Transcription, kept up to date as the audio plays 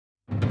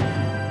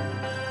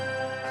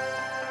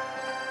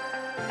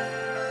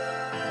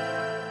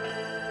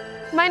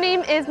My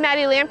name is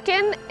Maddie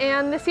Lampkin,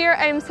 and this year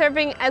I am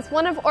serving as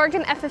one of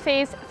Oregon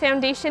FFA's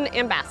Foundation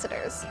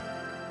Ambassadors.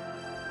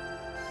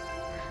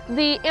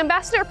 The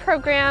Ambassador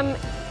program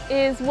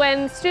is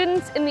when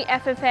students in the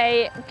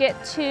FFA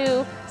get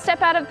to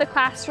step out of the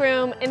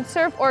classroom and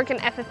serve Oregon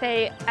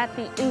FFA at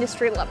the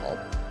industry level.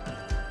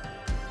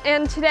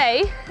 And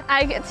today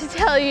I get to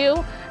tell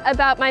you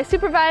about my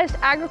supervised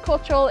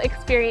agricultural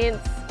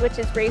experience, which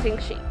is raising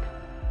sheep.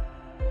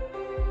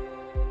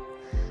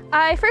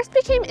 I first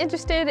became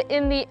interested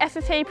in the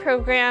FFA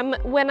program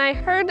when I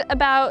heard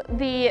about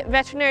the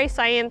veterinary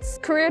science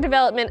career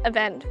development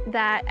event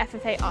that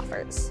FFA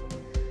offers.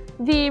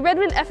 The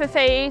Redmond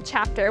FFA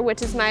chapter,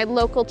 which is my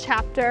local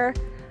chapter,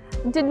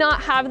 did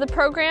not have the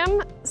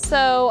program,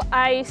 so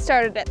I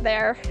started it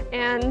there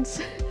and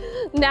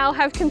now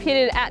have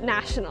competed at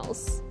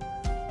nationals.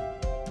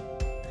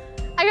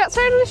 I got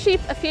started with sheep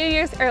a few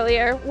years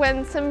earlier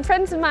when some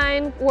friends of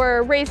mine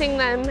were raising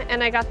them,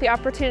 and I got the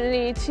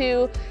opportunity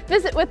to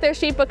visit with their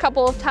sheep a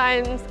couple of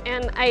times,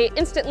 and I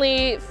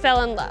instantly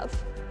fell in love.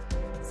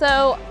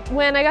 So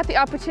when I got the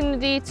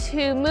opportunity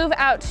to move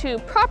out to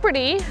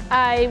property,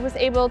 I was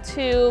able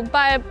to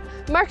buy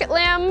a market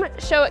lamb,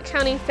 show at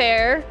county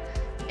fair,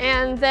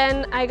 and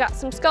then I got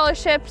some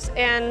scholarships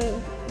and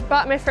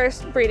bought my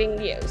first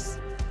breeding ewes.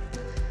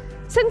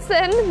 Since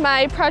then,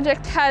 my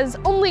project has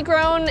only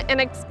grown and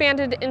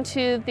expanded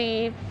into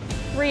the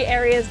 3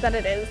 areas that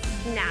it is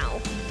now.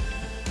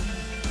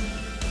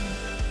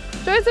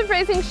 Joys of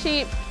raising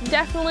sheep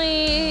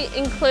definitely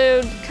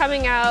include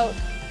coming out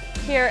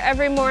here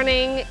every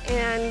morning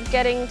and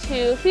getting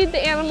to feed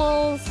the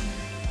animals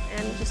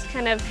and just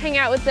kind of hang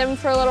out with them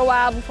for a little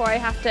while before I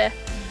have to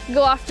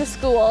go off to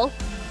school.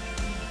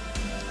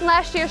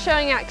 Last year,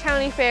 showing at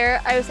county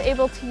fair, I was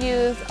able to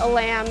use a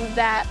lamb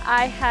that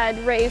I had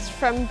raised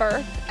from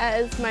birth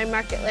as my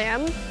market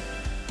lamb,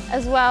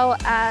 as well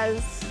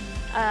as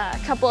a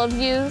couple of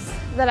ewes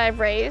that I've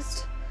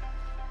raised.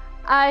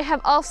 I have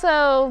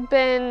also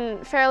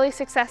been fairly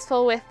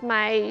successful with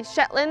my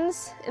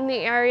Shetlands in the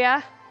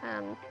area.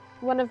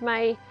 One of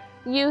my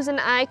ewes and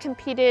I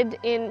competed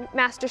in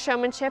master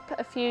showmanship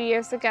a few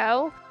years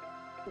ago.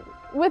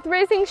 With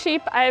raising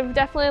sheep, I've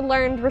definitely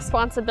learned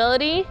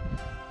responsibility.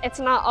 It's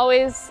not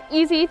always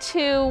easy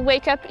to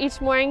wake up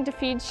each morning to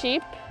feed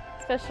sheep,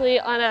 especially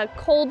on a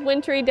cold,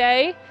 wintry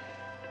day.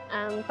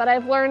 But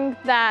I've learned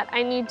that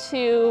I need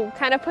to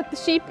kind of put the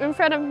sheep in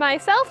front of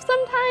myself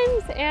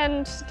sometimes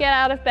and get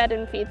out of bed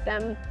and feed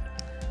them.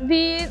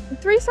 The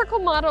 3-circle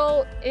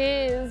model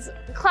is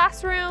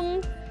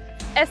classroom,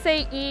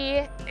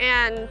 SAE,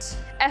 and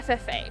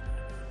FFA.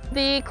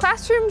 The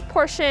classroom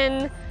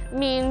portion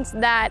means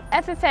that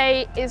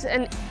FFA is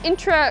an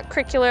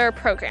intracurricular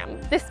program.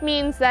 This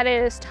means that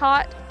it is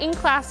taught in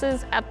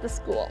classes at the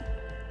school.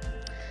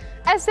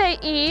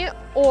 SAE,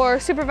 or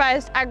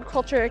Supervised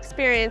Agriculture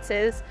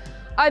Experiences,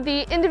 are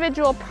the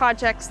individual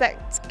projects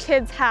that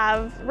kids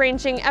have,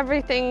 ranging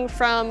everything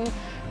from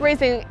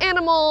raising an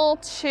animal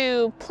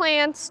to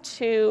plants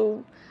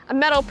to a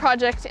metal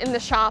project in the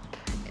shop,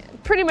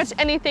 pretty much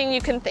anything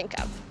you can think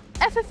of.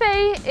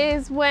 FFA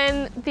is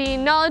when the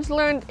knowledge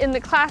learned in the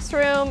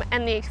classroom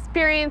and the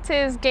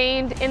experiences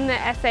gained in the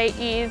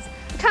SAEs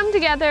come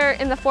together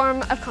in the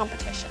form of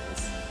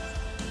competitions.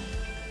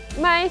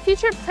 My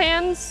future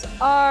plans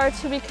are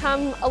to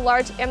become a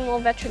large animal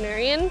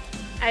veterinarian.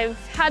 I've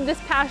had this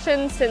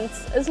passion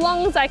since as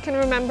long as I can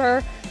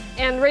remember,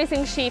 and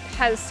raising sheep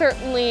has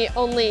certainly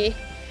only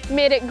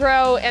made it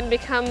grow and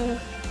become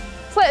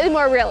slightly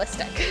more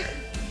realistic.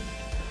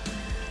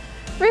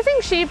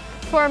 Raising sheep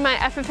for my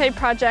FFA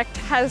project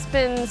has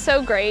been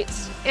so great,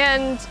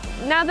 and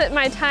now that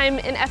my time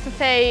in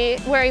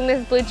FFA wearing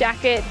this blue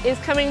jacket is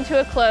coming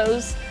to a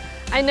close,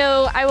 I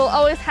know I will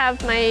always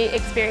have my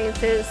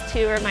experiences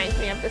to remind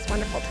me of this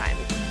wonderful time.